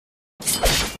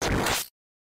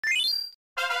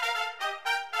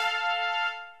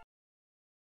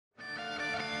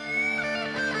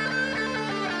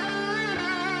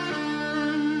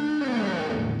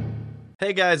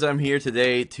Hey guys, I'm here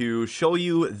today to show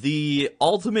you the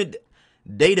ultimate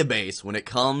database when it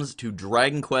comes to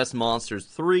Dragon Quest Monsters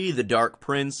 3, The Dark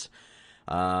Prince.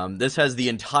 This has the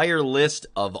entire list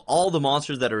of all the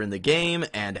monsters that are in the game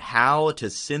and how to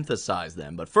synthesize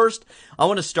them. But first, I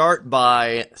want to start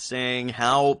by saying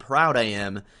how proud I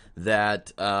am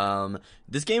that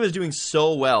this game is doing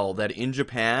so well that in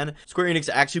Japan, Square Enix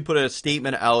actually put a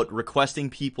statement out requesting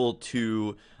people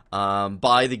to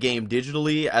buy the game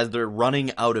digitally as they're running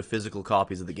out of physical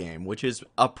copies of the game, which is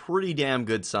a pretty damn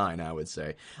good sign, I would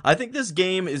say. I think this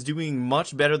game is doing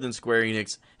much better than Square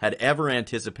Enix had ever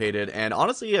anticipated, and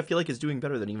honestly, I feel like it's doing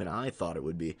better than even I thought it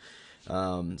would be.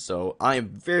 So I am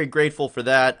very grateful for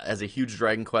that as a huge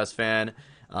Dragon Quest fan.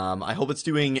 I hope it's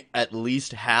doing at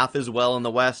least half as well in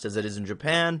the West as it is in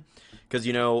Japan, because,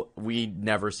 you know, we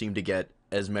never seem to get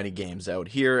as many games out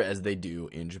here as they do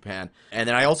in Japan. And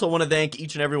then I also want to thank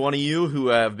each and every one of you who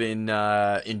have been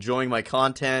enjoying my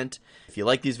content. If you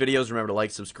like these videos, remember to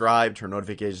like, subscribe, turn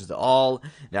notifications to all.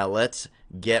 Now let's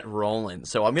get rolling.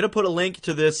 So I'm going to put a link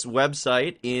to this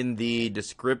website in the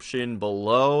description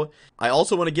below. I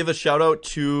also want to give a shout out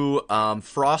to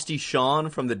Frosty Sean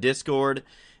from the Discord.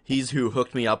 He's who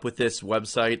hooked me up with this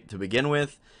website to begin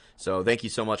with. So thank you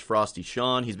so much, Frosty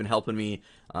Sean. He's been helping me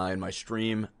in my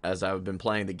stream as I've been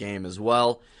playing the game as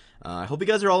well. I hope you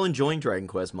guys are all enjoying Dragon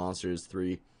Quest Monsters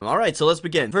 3. Alright, so let's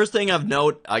begin. First thing of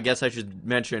note, I guess I should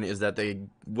mention, is that the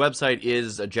website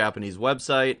is a Japanese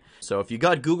website. So if you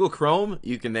got Google Chrome,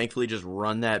 you can thankfully just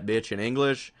run that bitch in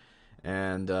English,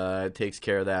 and it takes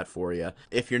care of that for you.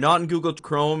 If you're not in Google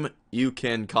Chrome, you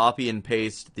can copy and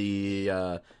paste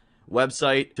the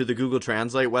website to the Google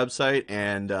Translate website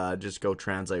and just go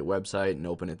translate website and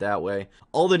open it that way.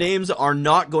 All the names are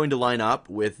not going to line up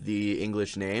with the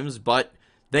English names, but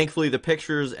thankfully the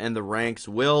pictures and the ranks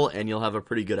will, and you'll have a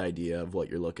pretty good idea of what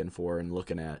you're looking for and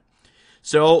looking at.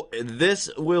 So this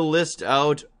will list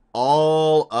out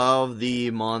all of the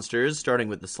monsters, starting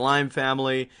with the slime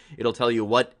family. It'll tell you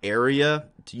what area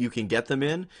you can get them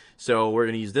in. So we're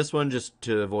going to use this one just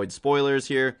to avoid spoilers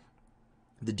here.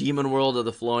 The Demon World of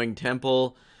the Flowing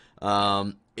Temple.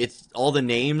 It's all the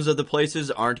names of the places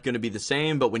aren't going to be the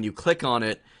same, but when you click on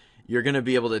it, you're going to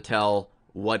be able to tell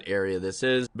what area this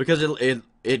is, because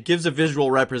it gives a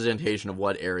visual representation of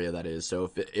what area that is.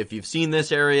 So if you've seen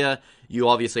this area, you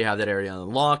obviously have that area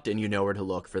unlocked, and you know where to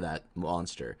look for that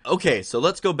monster. Okay, so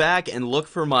let's go back and look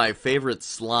for my favorite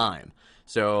slime.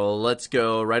 So let's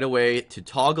go right away to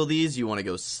toggle these. You want to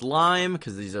go slime,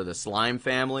 because these are the slime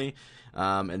family.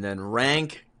 And then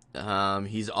rank,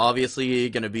 he's obviously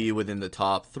going to be within the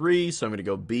top 3, so I'm going to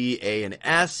go B, A, and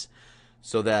S,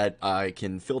 so that I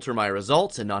can filter my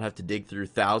results and not have to dig through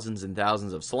thousands and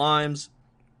thousands of slimes.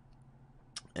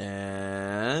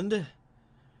 And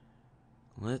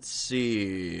let's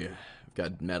see, I've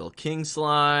got Metal King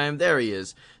Slime, there he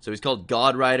is. So he's called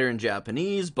God Rider in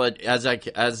Japanese, but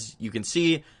as you can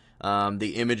see,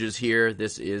 the images here,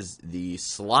 this is the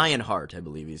Lionheart, I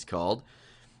believe he's called.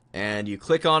 And you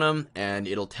click on him, and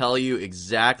it'll tell you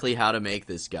exactly how to make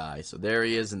this guy. So there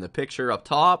he is in the picture up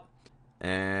top.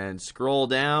 And scroll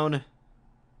down.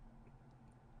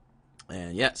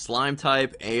 And yeah, slime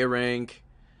type, A rank.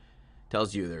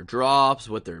 Tells you their drops,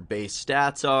 what their base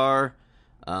stats are.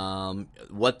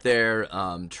 What their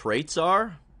traits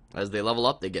are. As they level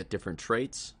up, they get different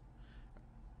traits.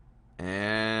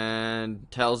 And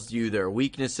tells you their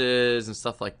weaknesses and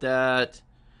stuff like that.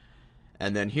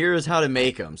 And then here's how to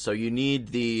make them. So you need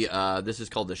the, this is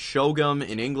called the Shogun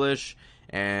in English,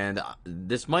 and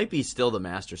this might be still the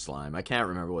Master Slime. I can't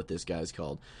remember what this guy's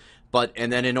called. But,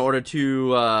 and then in order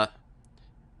to,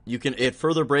 it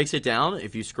further breaks it down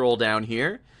if you scroll down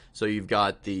here. So you've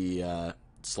got the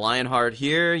Lionheart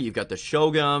here, you've got the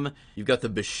Shogun, you've got the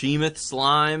Behemoth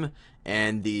Slime,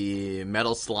 and the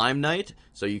Metal Slime Knight.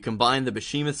 So you combine the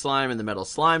Behemoth Slime and the Metal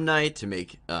Slime Knight to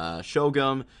make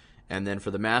Shogun. And then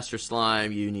for the Master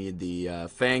Slime, you need the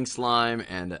Fang Slime,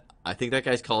 and I think that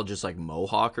guy's called just like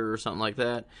Mohawker or something like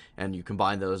that. And you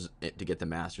combine those to get the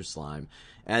Master Slime.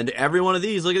 And every one of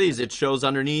these, look at these, it shows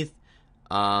underneath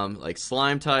like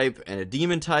Slime type and a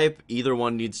Demon type. Either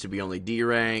one needs to be only D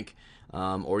rank.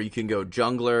 Or you can go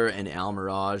Jungler and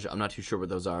Almirage. I'm not too sure what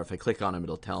those are. If I click on them,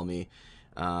 it'll tell me.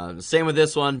 Same with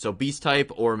this one. So Beast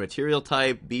type or Material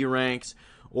type, B ranks.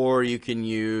 Or you can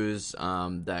use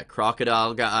that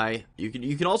crocodile guy. You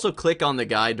can also click on the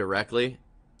guy directly,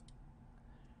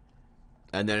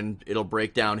 and then it'll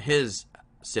break down his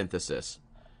synthesis.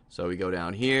 So we go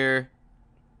down here,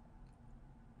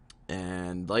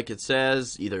 and like it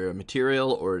says, either a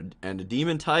material and a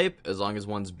demon type. As long as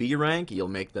one's B rank, you'll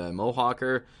make the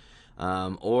Mohawker.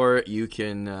 Or you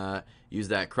can use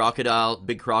that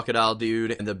big crocodile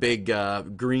dude, and the big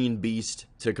green beast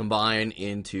to combine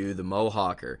into the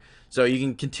Mohawker. So you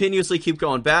can continuously keep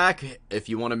going back. If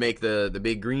you want to make the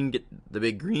big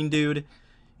green dude,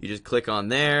 you just click on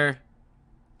there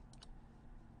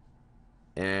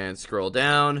and scroll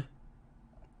down,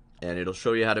 and it'll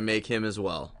show you how to make him as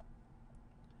well.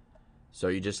 So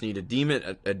you just need a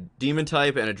demon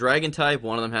type and a dragon type.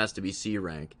 One of them has to be C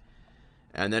rank.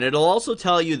 And then it'll also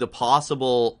tell you the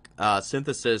possible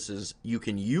syntheses you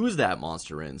can use that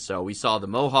monster in. So we saw the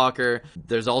Mohawker.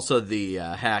 There's also the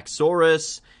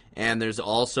Haxorus. And there's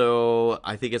also,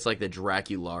 I think it's like the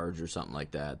Dracularge or something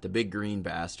like that. The big green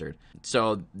bastard.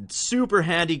 So, super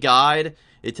handy guide.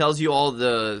 It tells you all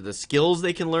the skills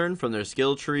they can learn from their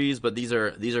skill trees. But these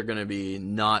are going to be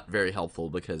not very helpful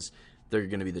because they're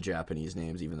going to be the Japanese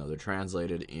names, even though they're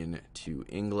translated into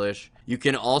English. You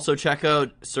can also check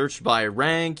out search by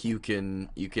rank. You can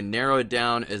narrow it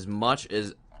down as much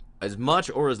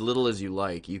or as little as you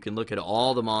like. You can look at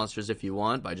all the monsters if you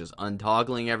want by just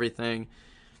untoggling everything.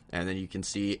 And then you can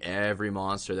see every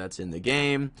monster that's in the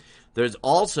game. There's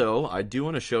also, I do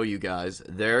want to show you guys,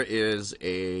 there is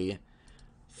a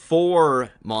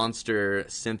 4 monster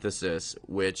synthesis,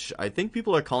 which I think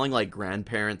people are calling like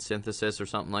grandparent synthesis or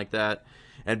something like that.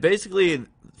 And basically,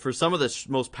 for some of the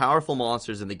most powerful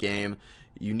monsters in the game,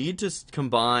 you need to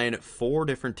combine 4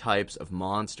 different types of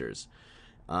monsters.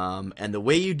 And the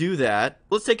way you do that,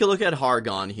 let's take a look at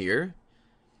Hargon here.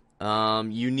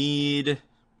 You need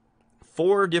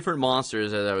 4 different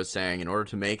monsters, as I was saying, in order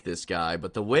to make this guy.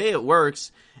 But the way it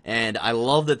works, and I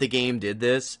love that the game did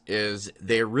this, is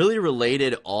they really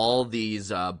related all these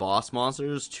boss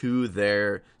monsters to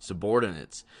their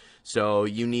subordinates. So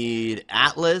you need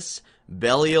Atlas,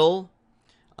 Belial,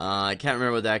 I can't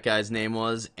remember what that guy's name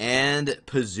was, and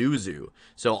Pazuzu.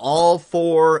 So all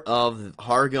 4 of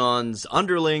Hargon's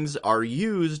underlings are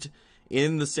used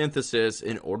in the synthesis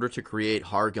in order to create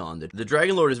Hargon. The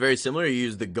Dragon Lord is very similar. You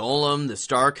use the Golem, the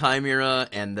Star Chimera,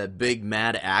 and the big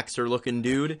Mad Axer looking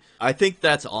dude. I think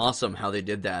that's awesome how they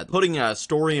did that, putting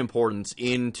story importance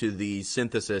into the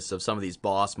synthesis of some of these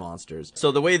boss monsters.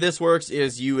 So the way this works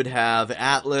is you would have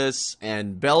Atlas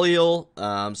and Belial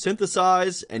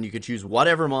synthesize, and you could choose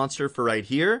whatever monster for right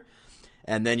here.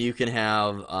 And then you can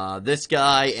have this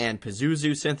guy and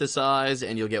Pazuzu synthesize,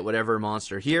 and you'll get whatever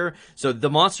monster here. So the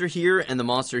monster here and the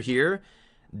monster here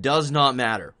does not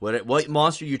matter. What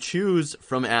monster you choose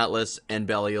from Atlas and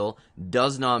Belial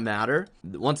does not matter.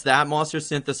 Once that monster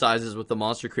synthesizes with the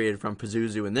monster created from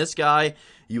Pazuzu and this guy,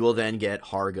 you will then get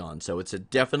Hargon. So it's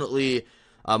definitely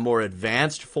a more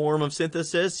advanced form of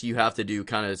synthesis. You have to do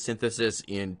kind of synthesis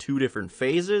in 2 different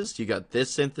phases. You got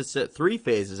this synthesis, 3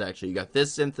 phases actually. You got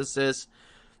this synthesis,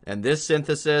 and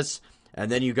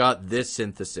then you got this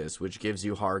synthesis, which gives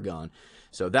you Hargon.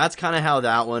 So that's kind of how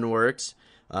that one works.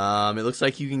 It looks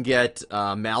like you can get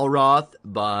Malroth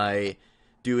by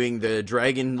doing the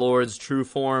Dragon Lord's true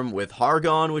form with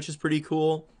Hargon, which is pretty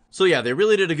cool. So yeah, they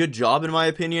really did a good job, in my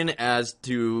opinion, as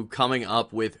to coming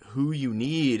up with who you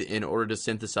need in order to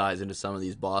synthesize into some of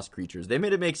these boss creatures. They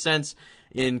made it make sense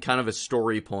in kind of a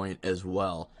story point as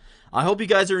well. I hope you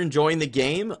guys are enjoying the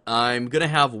game. I'm going to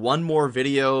have one more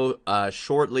video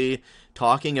shortly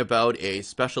talking about a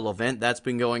special event that's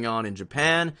been going on in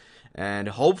Japan, and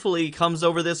hopefully comes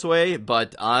over this way,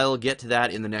 but I'll get to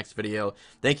that in the next video.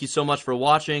 Thank you so much for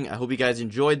watching. I hope you guys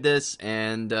enjoyed this,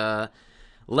 and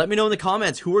let me know in the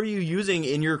comments, who are you using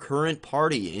in your current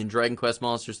party in Dragon Quest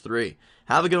Monsters 3?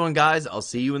 Have a good one, guys. I'll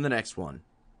see you in the next one.